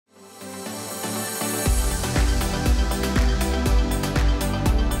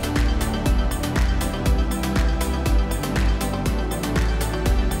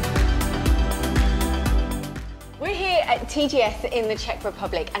TGS in the Czech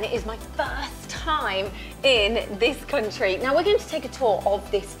Republic, and it is my first time in this country. Now we're going to take a tour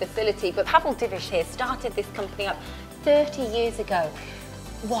of this facility, but Pavel Diviš here started this company up 30 years ago.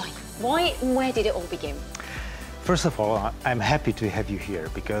 Why? Why and where did it all begin? First of all, I'm happy to have you here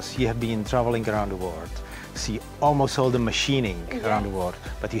because you have been traveling around the world, see almost all the machining around the world,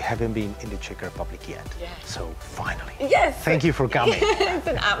 but you haven't been in the Czech Republic yet. Yes. So finally, yes. Thank you for coming. It's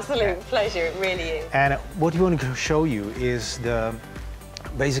an absolute pleasure, it really is. And what we want to show you is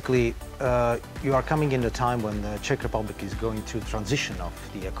basically you are coming in a time when the Czech Republic is going through transition of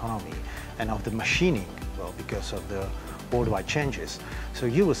the economy and of the machining, well, because of the worldwide changes. So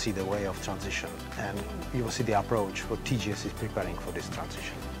you will see the way of transition and you will see the approach what TGS is preparing for this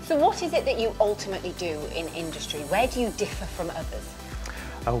transition. So what is it that you ultimately do in industry? Where do you differ from others?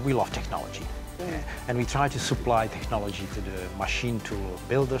 We love technology. And we try to supply technology to the machine tool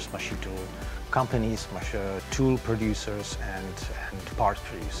builders, machine tool companies, tool producers and part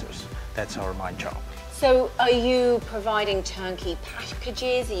producers. That's our main job. So are you providing turnkey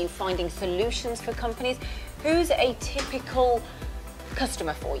packages? Are you finding solutions for companies? Who's a typical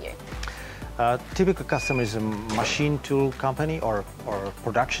customer for you? Typical customer is a machine tool company or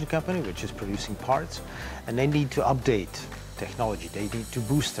production company which is producing parts, and they need to update technology. They need to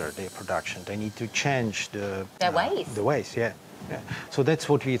boost their production. They need to change their ways. The ways, yeah. So that's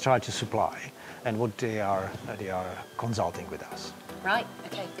what we try to supply, and what they are consulting with us. Right.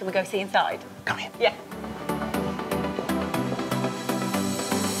 Okay. Can we go see inside? Come in. Yeah.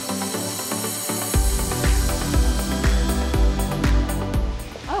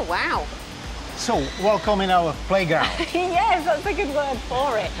 Oh wow. So, welcome in our playground. Yes, that's a good word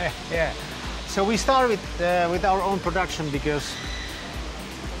for it. Yeah. So we start with our own production because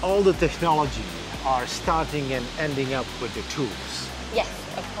all the technology are starting and ending up with the tools. Yes,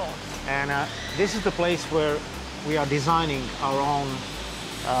 of course. And this is the place where we are designing our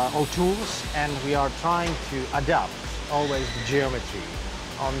own tools, and we are trying to adapt always the geometry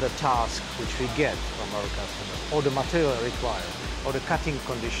on the task which we get from our customer, or the material required, or the cutting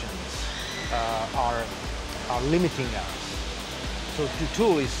conditions are limiting us. So the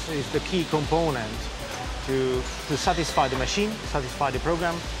tool is the key component to satisfy the machine, satisfy the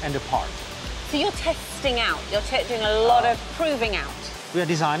program and the part. So you're testing out, you're doing a lot of proving out. We are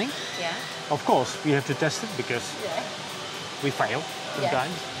designing. Yeah. Of course, we have to test it because we fail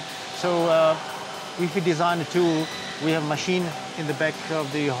sometimes. Yeah. So if we design a tool, we have a machine in the back of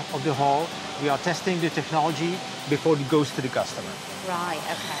the hall. We are testing the technology before it goes to the customer. Right,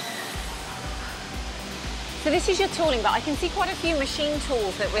 okay. So this is your tooling, but I can see quite a few machine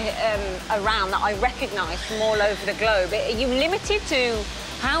tools that we're around that I recognise from all over the globe. Are you limited to,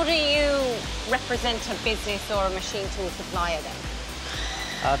 how do you represent a business or a machine tool supplier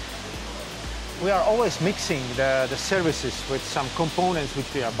then? We are always mixing the services with some components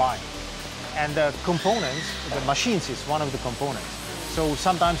which we are buying. And the components, the machines is one of the components. So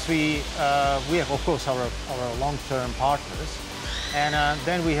sometimes we have, of course, our long-term partners, and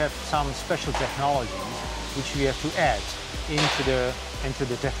then we have some special technologies which we have to add into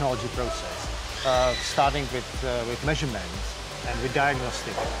the technology process, starting with measurements and with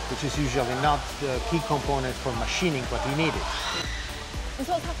diagnostic, which is usually not the key component for machining what we needed. And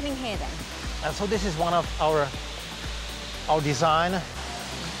so what's happening here then? So this is one of our design.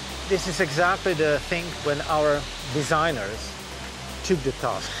 This is exactly the thing when our designers took the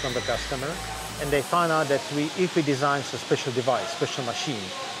task from the customer, and they found out that if we design a special device, special machine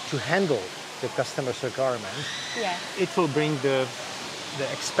to handle the customer's requirement, it will bring the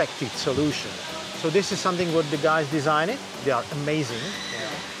expected solution. So this is something what the guys designed it. They are amazing.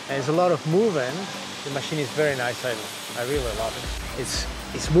 And there's a lot of movement. The machine is very nice. I really love it.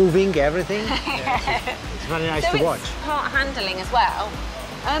 It's moving everything. It's very nice to watch. It's part handling as well.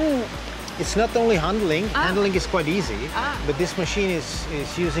 It's not only handling. Handling is quite easy, but this machine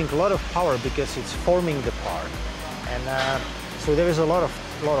is using a lot of power because it's forming the part, and so there is a lot of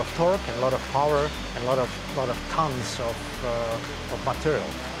torque and a lot of power and a lot of tons of material.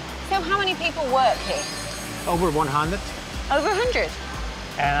 So how many people work here? Over 100. Over 100?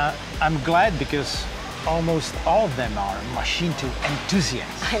 And I'm glad because almost all of them are machine tool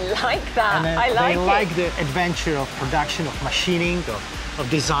enthusiasts. I like that. And they like the adventure of production, of machining, of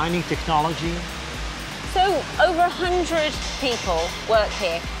designing technology. So over 100 people work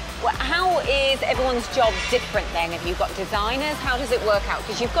here. How is everyone's job different then? Have you got designers? How does it work out?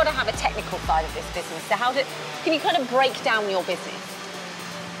 Because you've got to have a technical side of this business. So can you kind of break down your business?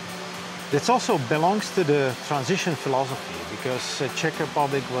 This also belongs to the transition philosophy because Czech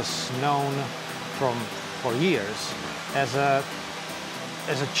Republic was known for years as a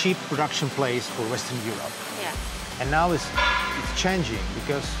cheap production place for Western Europe. Yeah. And now it's changing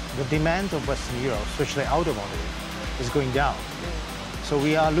because the demand of Western Europe, especially automotive, is going down. So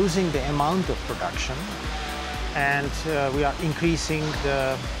we are losing the amount of production, and we are increasing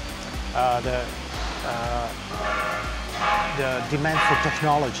the demand for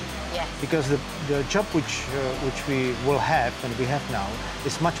technology. Yes. Because the job which we will have and we have now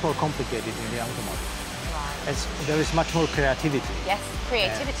is much more complicated in the automotive. Right. There is much more creativity. Yes,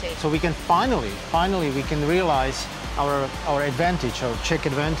 creativity. So we can finally we can realize our advantage, our Czech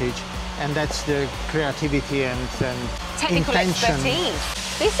advantage, and that's the creativity and technical intention.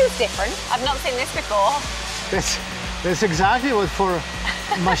 expertise. This is different. I've not seen this before. That's exactly what for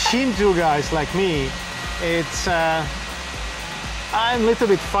machine tool guys like me, it's I'm a little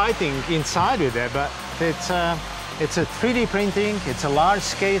bit fighting inside with that, but it's a 3D printing. It's a large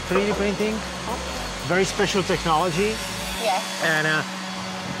scale 3D printing, very special technology. Yes. And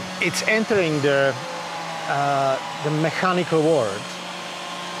it's entering the mechanical world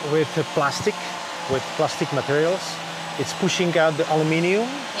with plastic materials. It's pushing out the aluminium.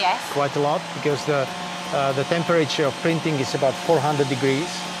 Yes. Quite a lot, because the temperature of printing is about 400 degrees.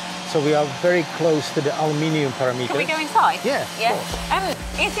 So we are very close to the aluminium parameters. Can we go inside? Yeah. Yeah.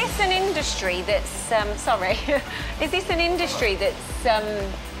 Is this an industry that's sorry? Is this an industry that's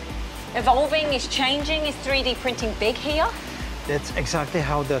evolving? Is changing? Is 3D printing big here? That's exactly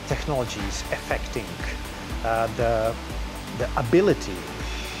how the technology is affecting the ability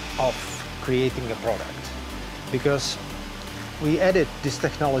of creating a product, because we added this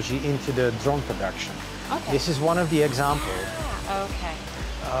technology into the drone production. Okay. This is one of the examples. Okay.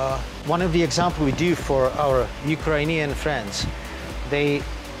 One of the examples we do for our Ukrainian friends, they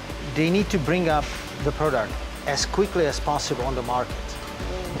need to bring up the product as quickly as possible on the market.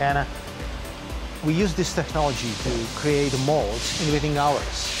 And we use this technology to create molds within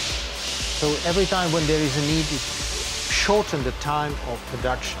hours. So every time when there is a need, it shortens the time of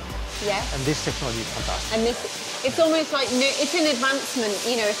production. Yeah. And this technology is fantastic. And it's almost like it's an advancement.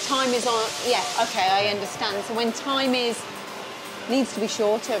 You know, if time is on, yeah, okay, I understand. So when time needs to be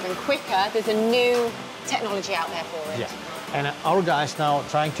shorter and quicker, there's a new technology out there for it. Yeah. And our guys now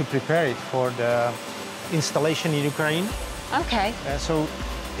trying to prepare it for the installation in Ukraine. Okay. So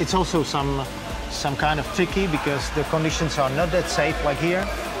it's also some kind of tricky, because the conditions are not that safe like here.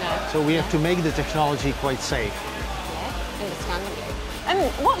 No. So we have to make the technology quite safe. Yeah, understandably. And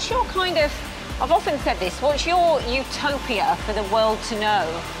what's your kind of, I've often said this, what's your utopia for the world to know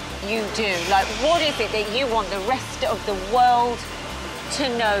you do? Like, what is it that you want the rest of the world to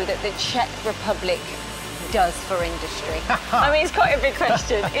know that the Czech Republic does for industry? I mean, it's quite a big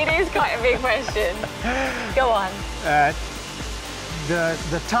question. It is quite a big question. Go on.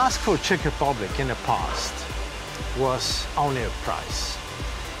 The task for Czech Republic in the past was only a price,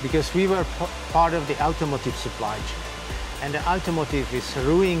 because we were part of the automotive supply chain, and the automotive is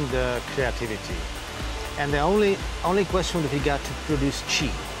ruining the creativity. And the only question that we got to produce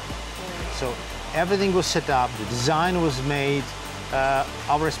cheap. So everything was set up, the design was made,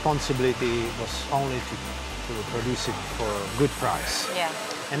 our responsibility was only to produce it for a good price. Yeah.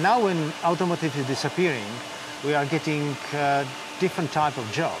 And now when automotive is disappearing, we are getting different type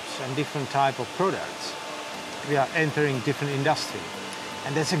of jobs and different type of products. We are entering different industry,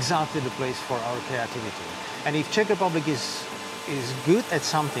 and that's exactly the place for our creativity. And if Czech Republic is good at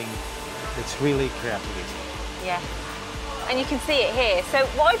something, it's really creativity. Yeah. And you can see it here. So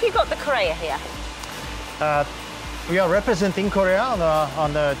why have you got the Correa here? We are representing Correa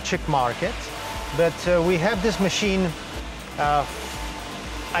on the Czech market, but we have this machine,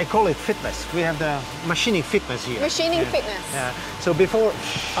 I call it fitness. We have the machining fitness here. Machining fitness. Yeah. So before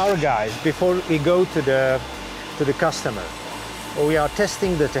we go to the customer, we are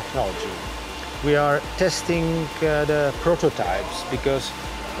testing the technology. We are testing the prototypes, because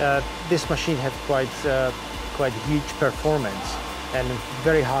this machine has quite huge performance and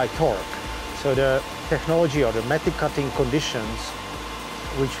very high torque. So the technology or the metal cutting conditions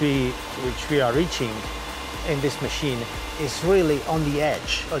which we are reaching in this machine is really on the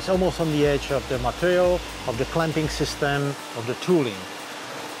edge. It's almost on the edge of the material, of the clamping system, of the tooling.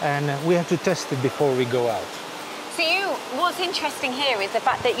 And we have to test it before we go out. So what's interesting here is the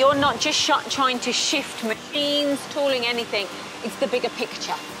fact that you're not just trying to shift machines, tooling, anything. It's the bigger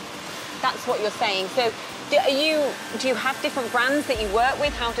picture. That's what you're saying. So do you have different brands that you work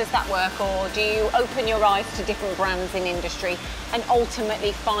with? How does that work? Or do you open your eyes to different brands in industry and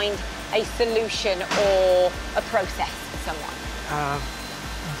ultimately find a solution or a process for someone?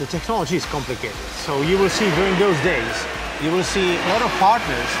 The technology is complicated. So you will see during those days, you will see a lot of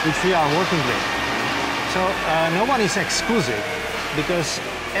partners which we are working with. So no one is exclusive, because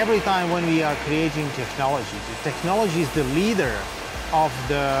every time when we are creating technology, the technology is the leader of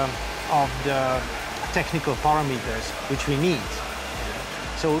the technical parameters which we need.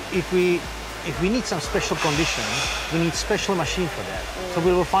 So if we need some special conditions, we need special machine for that. So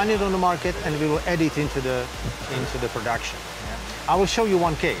we will find it on the market and we will add it into the production. I will show you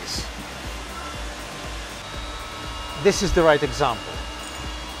one case. This is the right example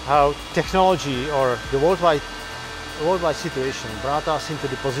how technology or the worldwide situation brought us into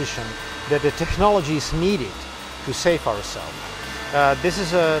the position that the technology is needed to save ourselves. This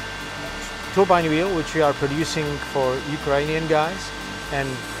is a turbine wheel which we are producing for Ukrainian guys, and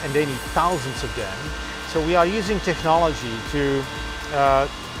they need thousands of them. So we are using technology to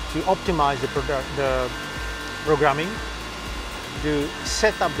optimize the programming, to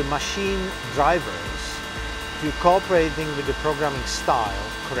set up the machine drivers, to cooperating with the programming style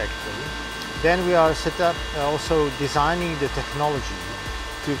correctly. Then we are also designing the technology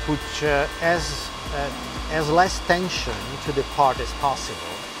to put as less tension to the part as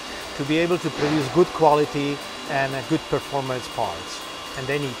possible, to be able to produce good quality and good performance parts. And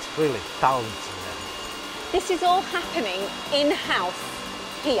they need really thousands of them. This is all happening in-house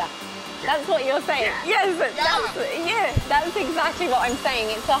here. That's what you're saying? Yes, that's exactly what I'm saying.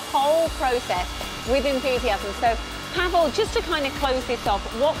 It's a whole process with enthusiasm. So Pavel, just to kind of close this off,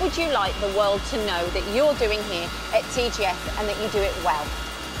 what would you like the world to know that you're doing here at TGS and that you do it well?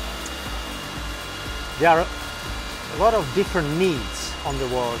 There are a lot of different needs on the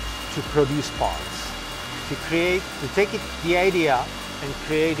world to produce parts, to take the idea and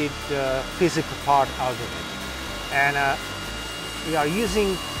create the physical part out of it. And we are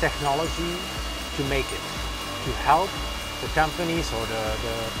using technology to make it, to help the companies or the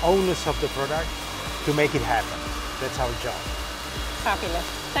owners of the product to make it happen. That's our job. Fabulous.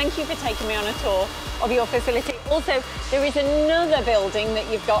 Thank you for taking me on a tour of your facility. Also, there is another building that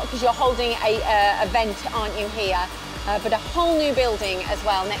you've got, because you're holding an event, aren't you, here? But a whole new building as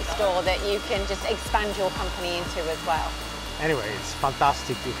well next door that you can just expand your company into as well. Anyway, it's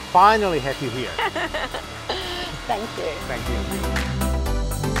fantastic to finally have you here. Thank you. Thank you.